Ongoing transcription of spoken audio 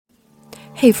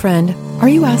Hey friend, are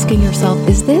you asking yourself,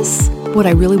 is this what I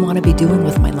really want to be doing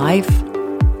with my life?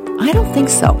 I don't think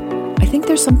so. I think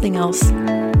there's something else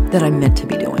that I'm meant to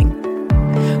be doing.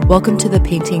 Welcome to the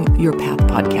Painting Your Path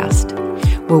podcast,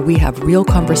 where we have real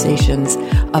conversations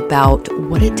about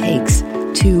what it takes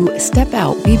to step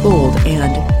out, be bold,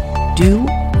 and do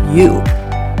you.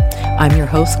 I'm your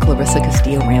host, Clarissa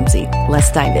Castillo-Ramsey.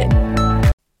 Let's dive in.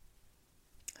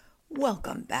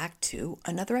 Welcome back to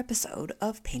another episode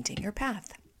of Painting Your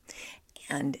Path.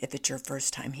 And if it's your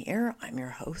first time here, I'm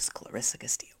your host, Clarissa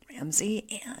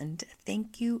Castillo-Ramsey, and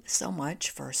thank you so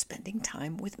much for spending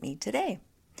time with me today.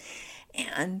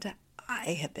 And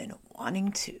I have been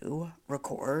wanting to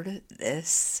record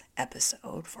this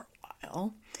episode for a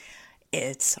while.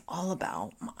 It's all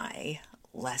about my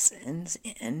lessons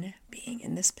in being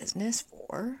in this business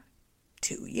for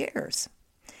 2 years.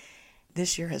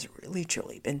 This year has really,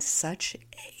 truly been such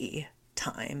a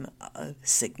time of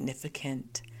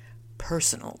significant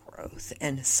personal growth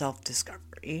and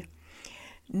self-discovery.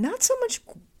 Not so much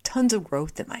tons of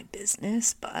growth in my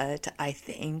business, but I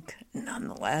think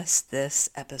nonetheless this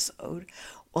episode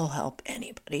will help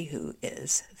anybody who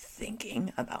is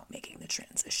thinking about making the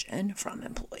transition from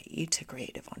employee to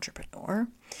creative entrepreneur,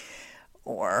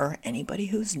 or anybody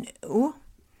who's new.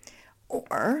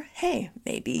 Or, hey,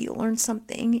 maybe you'll learn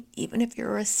something even if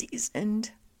you're a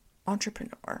seasoned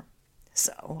entrepreneur.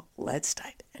 So let's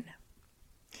dive in.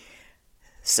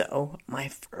 So my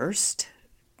first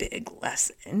big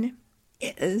lesson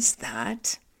is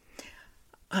that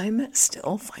I'm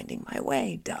still finding my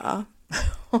way, duh.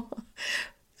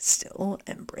 Still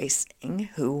embracing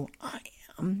who I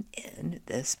am in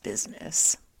this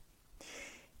business.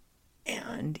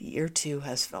 And year 2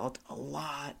 has felt a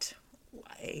lot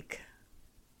like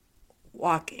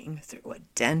walking through a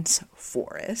dense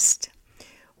forest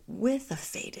with a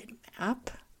faded map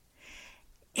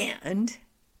and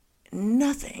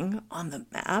nothing on the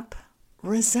map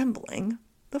resembling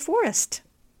the forest.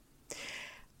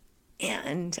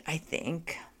 And I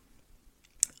think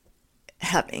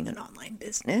having an online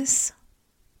business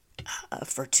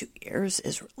for 2 years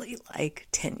is really like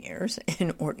 10 years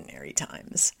in ordinary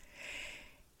times.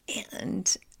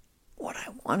 And what I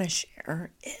want to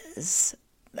share is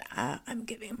that I'm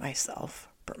giving myself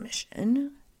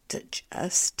permission to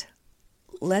just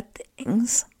let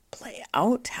things play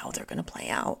out how they're going to play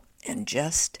out and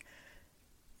just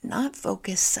not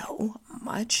focus so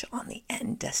much on the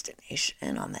end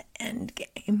destination, on the end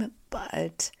game,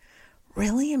 but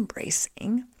really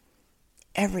embracing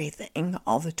everything,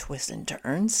 all the twists and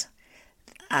turns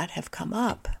that have come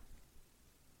up.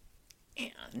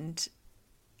 And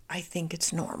I think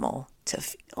it's normal to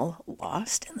feel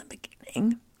lost in the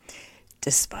beginning,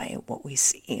 despite what we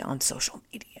see on social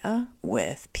media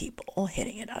with people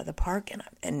hitting it out of the park.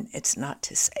 And it's not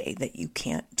to say that you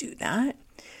can't do that.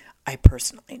 I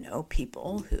personally know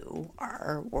people who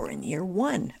were in year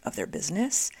 1 of their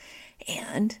business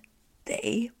and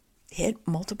they hit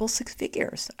multiple 6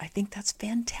 figures. I think that's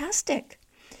fantastic.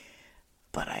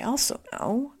 But I also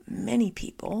know many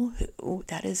people who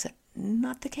that is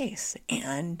not the case.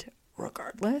 And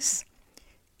regardless,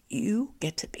 you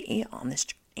get to be on this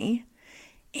journey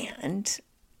and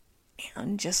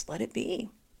just let it be.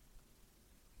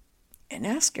 And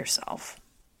ask yourself,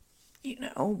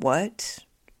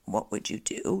 what would you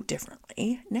do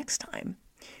differently next time?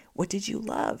 What did you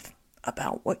love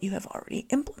about what you have already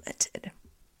implemented?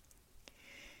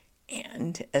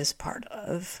 And as part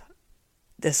of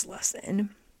this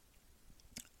lesson,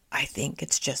 I think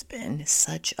it's just been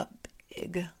such a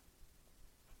big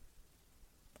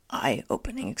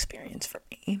eye-opening experience for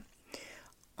me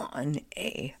on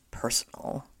a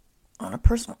personal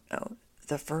note.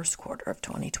 The first quarter of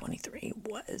 2023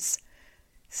 was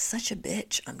such a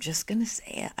bitch. I'm just going to say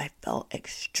it. I felt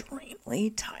extremely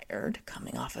tired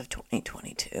coming off of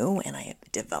 2022, and I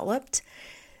developed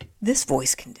this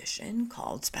voice condition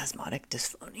called spasmodic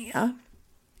dysphonia,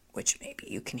 which maybe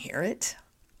you can hear it.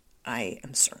 I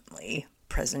am certainly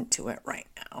present to it right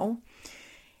now.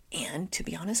 And to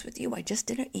be honest with you, I just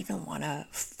didn't even want to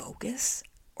focus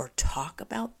or talk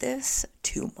about this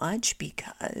too much,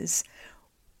 because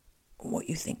what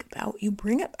you think about, you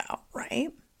bring about,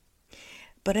 right?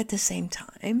 But at the same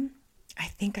time, I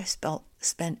think I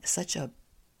spent such a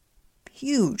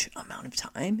huge amount of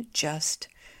time just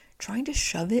trying to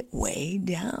shove it way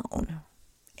down.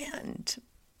 And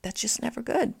that's just never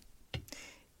good,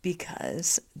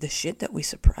 because the shit that we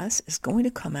suppress is going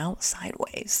to come out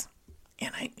sideways.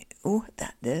 And I knew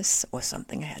that this was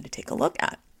something I had to take a look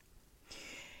at.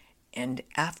 And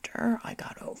after I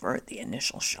got over the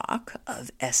initial shock of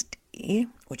SD,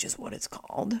 which is what it's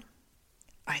called,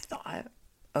 I thought,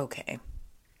 okay,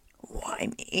 Why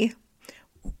me?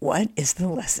 What is the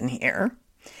lesson here?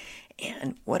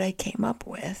 And what I came up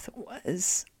with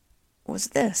was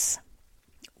this.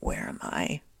 Where am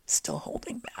I still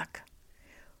holding back?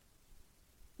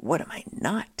 What am I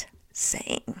not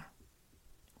saying?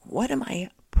 What am I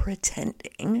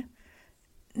pretending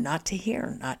not to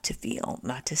hear, not to feel,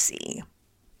 not to see?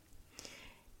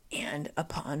 And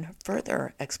upon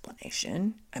further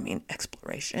exploration, I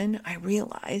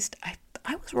realized I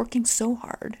was working so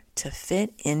hard to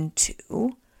fit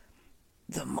into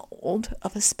the mold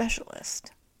of a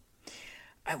specialist.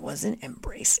 I wasn't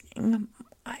embracing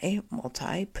my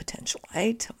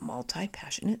multi-potentialite,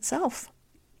 multi-passionate self.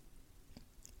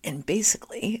 And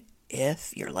basically,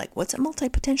 if you're like, what's a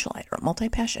multi-potentialite or a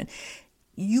multi-passion?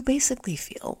 You basically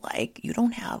feel like you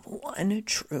don't have one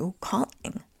true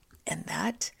calling. And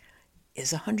that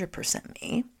is 100%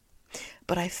 me.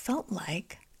 But I felt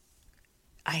like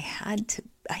I had to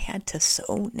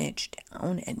so niche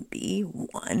down and be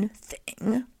one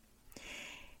thing.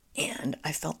 And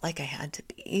I felt like I had to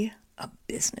be a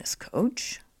business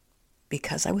coach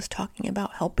because I was talking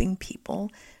about helping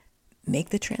people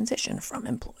make the transition from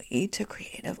employee to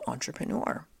creative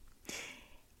entrepreneur.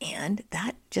 And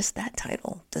that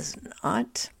title doesn't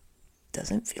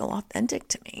feel authentic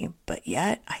to me, but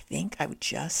yet I think I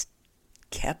just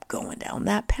kept going down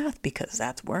that path because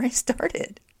that's where I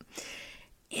started.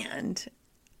 And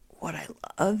what I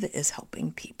love is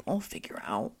helping people figure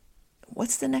out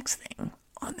what's the next thing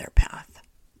on their path.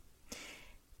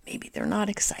 Maybe they're not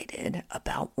excited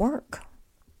about work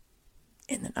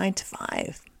in the 9 to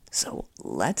 5. So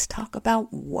let's talk about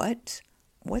what's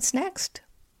next.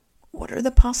 What are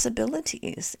the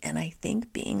possibilities? And I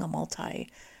think being a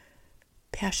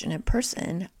multi-passionate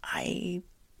person, I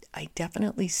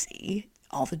definitely see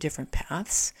all the different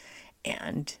paths,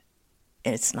 and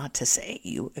it's not to say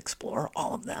you explore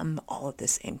all of them all at the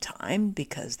same time,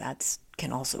 because that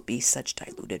can also be such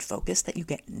diluted focus that you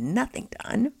get nothing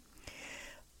done.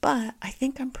 But I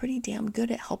think I'm pretty damn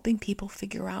good at helping people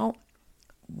figure out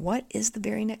what is the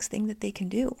very next thing that they can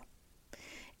do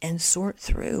and sort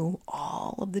through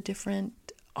all of the different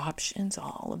options,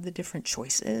 all of the different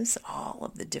choices, all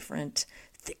of the different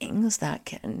things that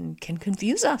can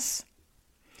confuse us.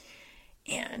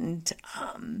 And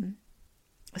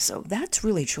so that's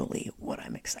really, truly what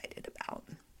I'm excited about.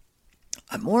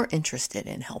 I'm more interested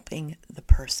in helping the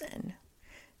person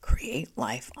create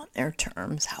life on their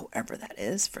terms, however that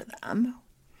is for them.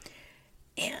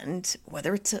 And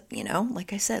whether it's,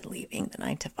 like I said, leaving the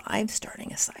 9 to 5,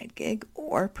 starting a side gig,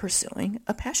 or pursuing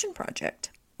a passion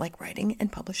project, like writing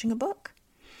and publishing a book.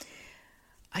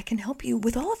 I can help you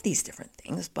with all of these different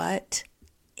things, but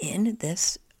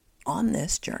on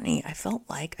this journey, I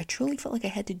truly felt like I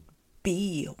had to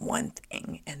be one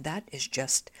thing, and that's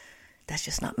just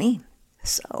not me.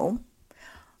 So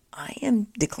I am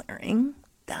declaring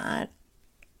that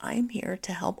I'm here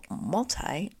to help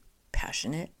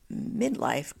multi-passionate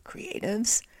midlife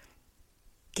creatives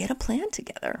get a plan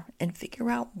together and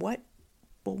figure out what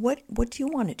do you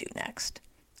want to do next?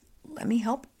 Let me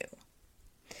help you.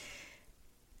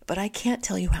 But I can't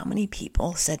tell you how many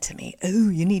people said to me, oh,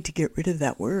 you need to get rid of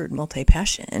that word,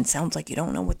 multi-passion. Sounds like you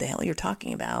don't know what the hell you're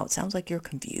talking about. Sounds like you're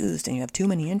confused and you have too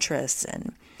many interests.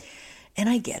 And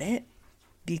I get it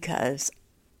because,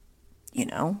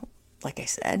 like I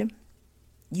said,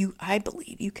 I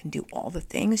believe you can do all the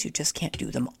things. You just can't do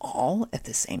them all at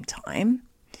the same time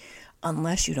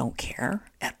unless you don't care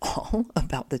at all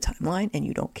about the timeline and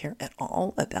you don't care at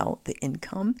all about the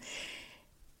income.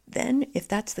 Then if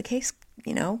that's the case,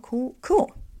 cool.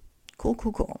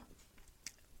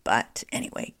 But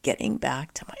anyway, getting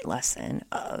back to my lesson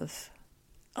of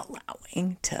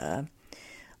allowing to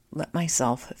let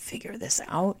myself figure this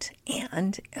out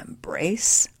and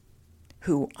embrace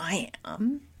who I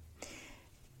am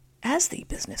as the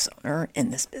business owner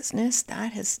in this business,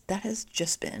 that has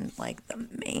just been like the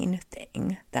main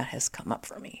thing that has come up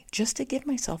for me, just to give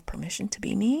myself permission to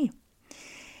be me.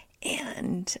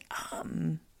 And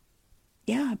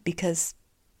because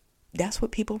that's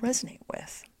what people resonate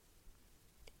with.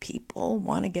 People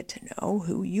want to get to know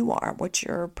who you are, what's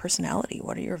your personality,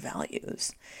 what are your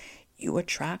values. You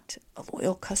attract a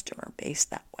loyal customer base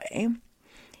that way.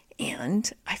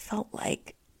 And I felt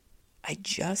like I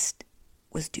just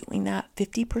was doing that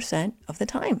 50% of the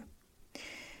time.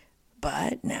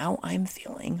 But now I'm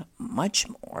feeling much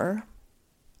more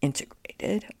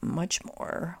integrated, much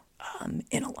more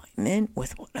in alignment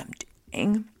with what I'm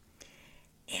doing.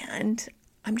 And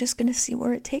I'm just going to see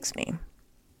where it takes me.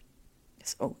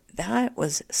 So that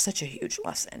was such a huge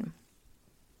lesson.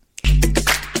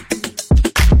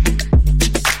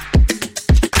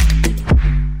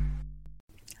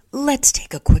 let's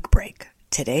take a quick break.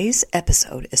 Today's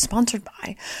episode is sponsored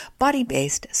by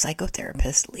body-based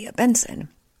psychotherapist Leah Benson.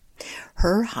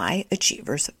 Her High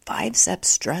Achievers 5-Step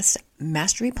Stress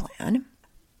Mastery Plan,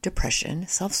 depression,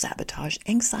 self-sabotage,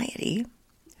 anxiety,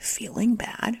 feeling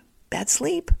bad, bad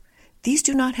sleep. These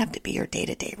do not have to be your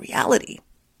day-to-day reality.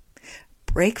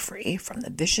 Break free from the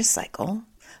vicious cycle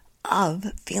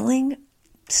of feeling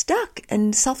stuck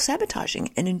and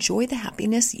self-sabotaging and enjoy the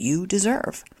happiness you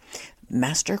deserve.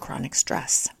 Master chronic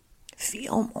stress.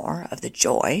 Feel more of the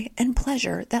joy and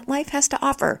pleasure that life has to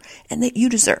offer and that you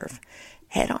deserve.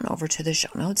 Head on over to the show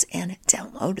notes and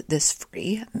download this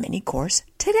free mini course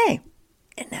today.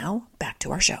 And now back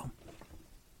to our show.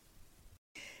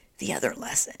 The other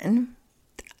lesson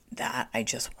that I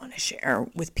just want to share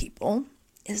with people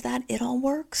is that it all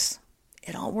works.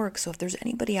 It all works. So if there's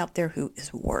anybody out there who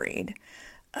is worried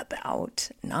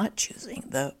about not choosing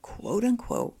the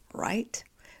quote-unquote right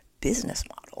business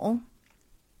model,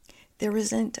 there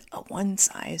isn't a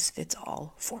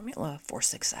one-size-fits-all formula for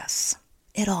success.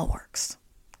 It all works.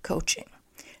 Coaching,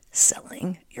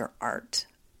 selling your art,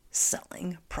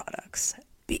 selling products,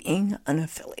 being an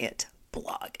affiliate,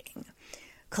 blogging,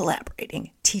 collaborating,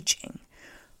 teaching.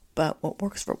 But what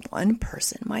works for one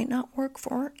person might not work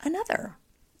for another.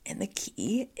 And the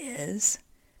key is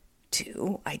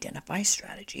to identify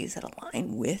strategies that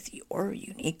align with your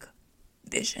unique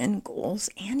vision, goals,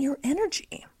 and your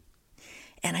energy.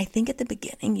 And I think at the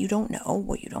beginning, you don't know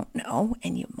what you don't know,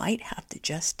 and you might have to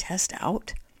just test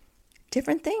out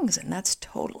different things, and that's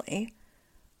totally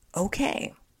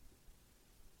okay.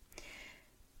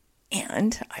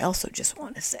 And I also just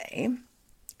want to say,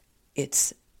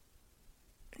 it's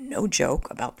no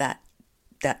joke about that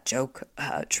joke,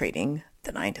 trading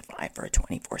the 9 to 5 for a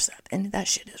 24/7. That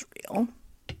shit is real.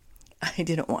 I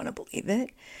didn't want to believe it.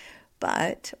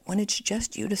 But when it's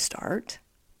just you to start,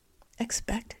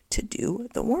 expect to do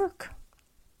the work.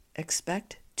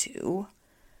 Expect to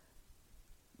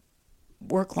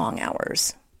work long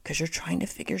hours because you're trying to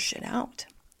figure shit out.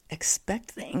 Expect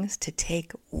things to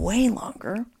take way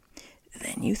longer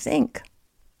than you think.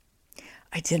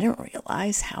 I didn't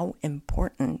realize how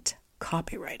important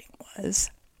copywriting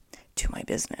was to my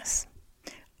business.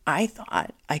 I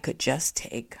thought I could just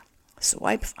take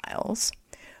swipe files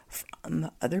from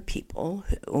other people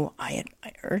who I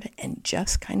admired and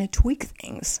just kind of tweak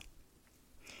things.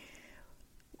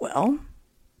 Well,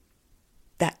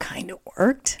 that kind of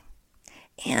worked,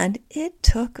 and it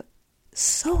took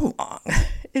so long.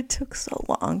 It took so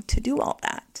long to do all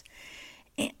that.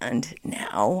 And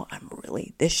now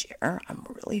this year, I'm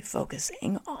really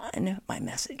focusing on my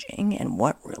messaging and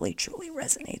what really truly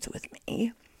resonates with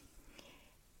me.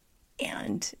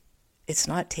 And it's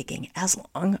not taking as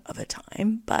long of a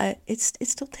time, but it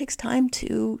still takes time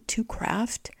to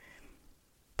craft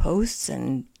posts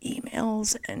and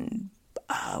emails and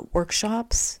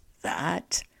workshops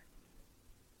that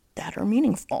are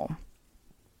meaningful.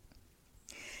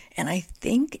 And I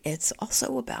think it's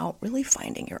also about really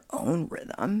finding your own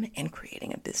rhythm and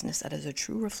creating a business that is a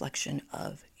true reflection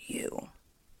of you.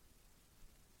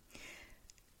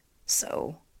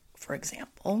 So, for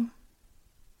example,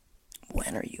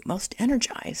 when are you most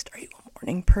energized? Are you a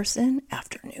morning person,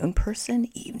 afternoon person,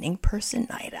 evening person,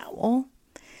 night owl?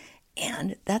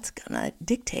 And that's gonna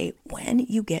dictate when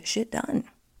you get shit done.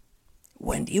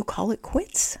 When do you call it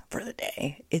quits for the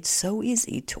day? It's so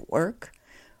easy to work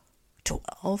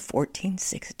 12, 14,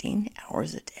 16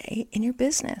 hours a day in your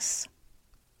business.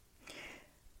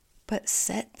 But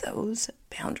set those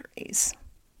boundaries.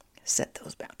 Set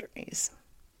those boundaries.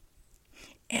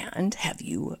 And have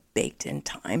you baked in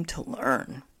time to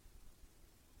learn?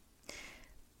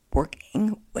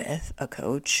 Working with a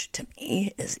coach, to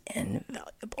me, is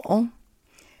invaluable.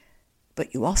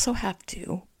 But you also have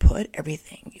to put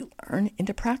everything you learn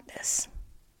into practice.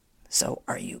 So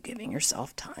are you giving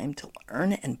yourself time to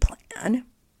learn and plan?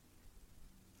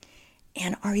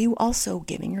 And are you also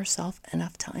giving yourself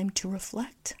enough time to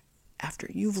reflect after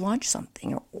you've launched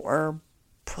something or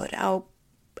put out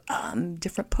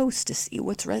different posts to see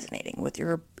what's resonating with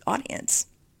your audience?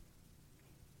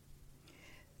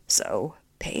 So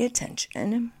pay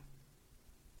attention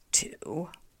to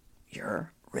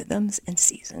your rhythms and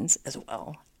seasons as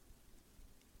well.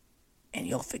 And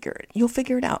you'll figure it out. You'll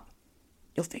figure it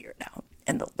out.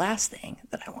 And the last thing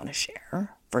that I want to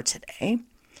share for today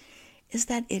is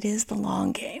that it is the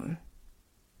long game.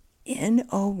 In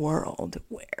a world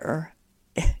where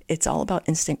it's all about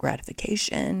instant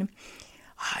gratification,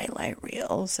 highlight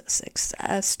reels,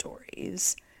 success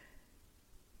stories,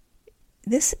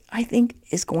 this, I think,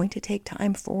 is going to take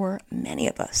time for many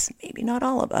of us. Maybe not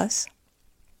all of us.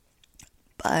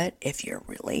 But if you're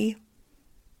really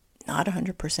not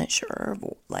 100% sure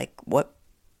like what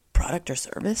product or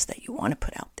service that you want to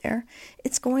put out there,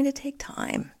 it's going to take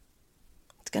time.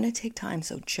 It's going to take time.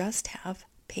 So just have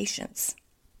patience.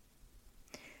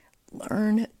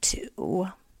 Learn to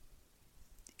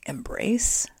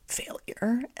embrace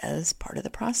failure as part of the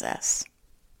process.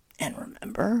 And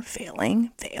remember,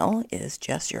 fail is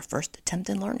just your first attempt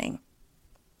in learning.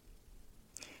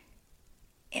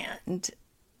 And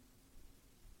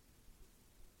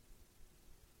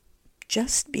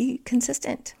just be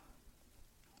consistent.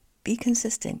 Be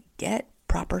consistent. Get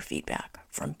proper feedback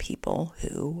from people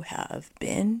who have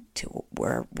been to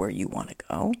where you want to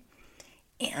go,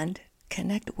 and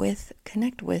connect with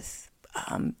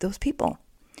those people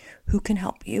who can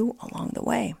help you along the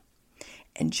way.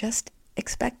 And just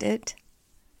expect it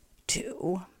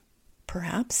to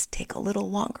perhaps take a little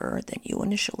longer than you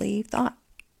initially thought.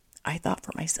 I thought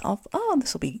for myself,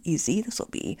 this will be easy. This will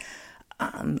be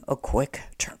a quick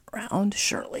turnaround.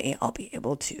 Surely I'll be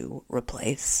able to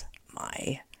replace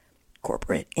my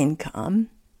corporate income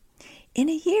in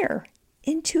a year,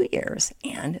 in 2 years.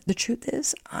 And the truth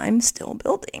is, I'm still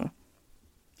building.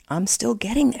 I'm still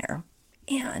getting there.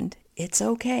 And it's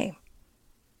okay.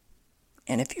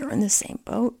 And if you're in the same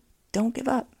boat, don't give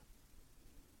up.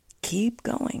 Keep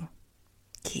going.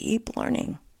 Keep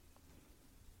learning.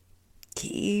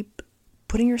 Keep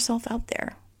putting yourself out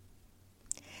there.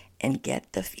 And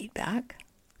get the feedback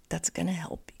that's going to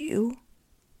help you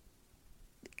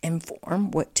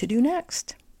inform what to do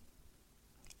next.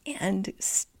 And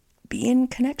be in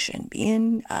connection. Be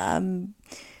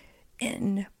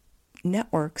in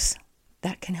networks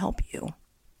that can help you.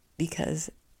 Because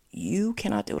you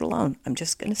cannot do it alone. I'm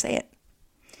just going to say it.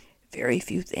 Very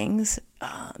few things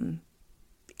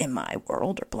in my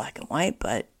world are black and white,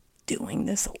 but doing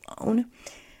this alone,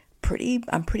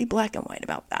 I'm pretty black and white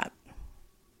about that.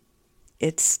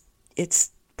 It's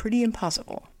pretty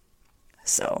impossible.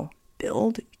 So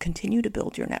continue to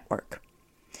build your network.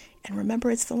 And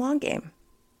remember, it's the long game.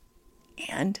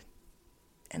 And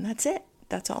that's it.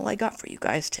 That's all I got for you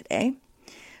guys today.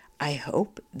 I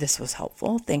hope this was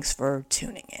helpful. Thanks for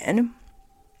tuning in.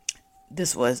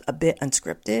 This was a bit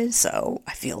unscripted, so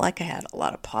I feel like I had a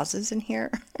lot of pauses in here.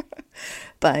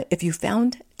 But if you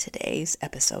found today's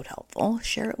episode helpful,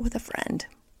 share it with a friend.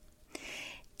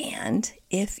 And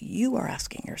if you are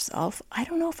asking yourself, I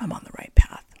don't know if I'm on the right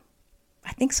path.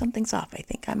 I think something's off. I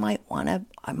think I might want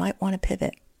to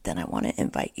pivot. Then I want to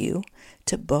invite you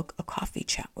to book a coffee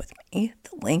chat with me.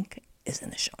 The link is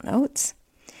in the show notes.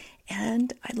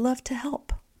 And I'd love to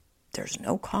help. There's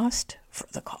no cost for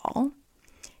the call.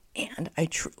 And I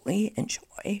truly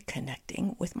enjoy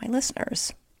connecting with my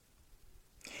listeners.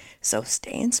 So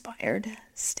stay inspired,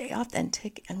 stay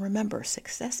authentic, and remember,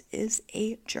 success is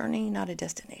a journey, not a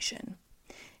destination.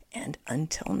 And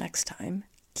until next time,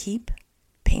 keep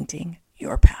painting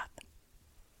your path.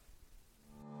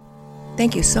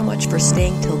 Thank you so much for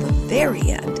staying till the very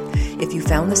end. If you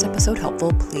found this episode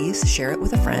helpful, please share it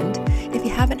with a friend. If you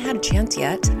haven't had a chance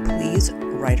yet, please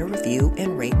write a review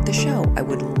and rate the show. I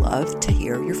would love to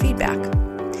hear your feedback.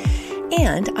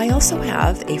 And I also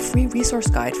have a free resource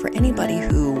guide for anybody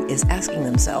who is asking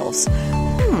themselves,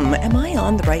 am I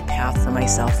on the right path for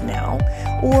myself now?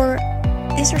 Or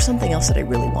is there something else that I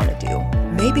really want to do?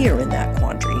 Maybe you're in that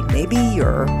quandary. Maybe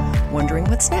you're wondering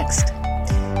what's next.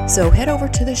 So head over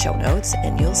to the show notes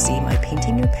and you'll see my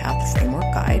Painting Your Path framework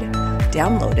guide.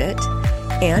 Download it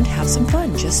and have some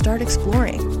fun. Just start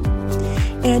exploring.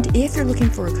 And if you're looking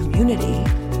for a community,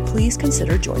 please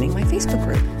consider joining my Facebook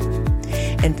group.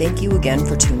 And thank you again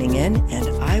for tuning in, and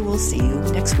I will see you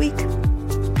next week.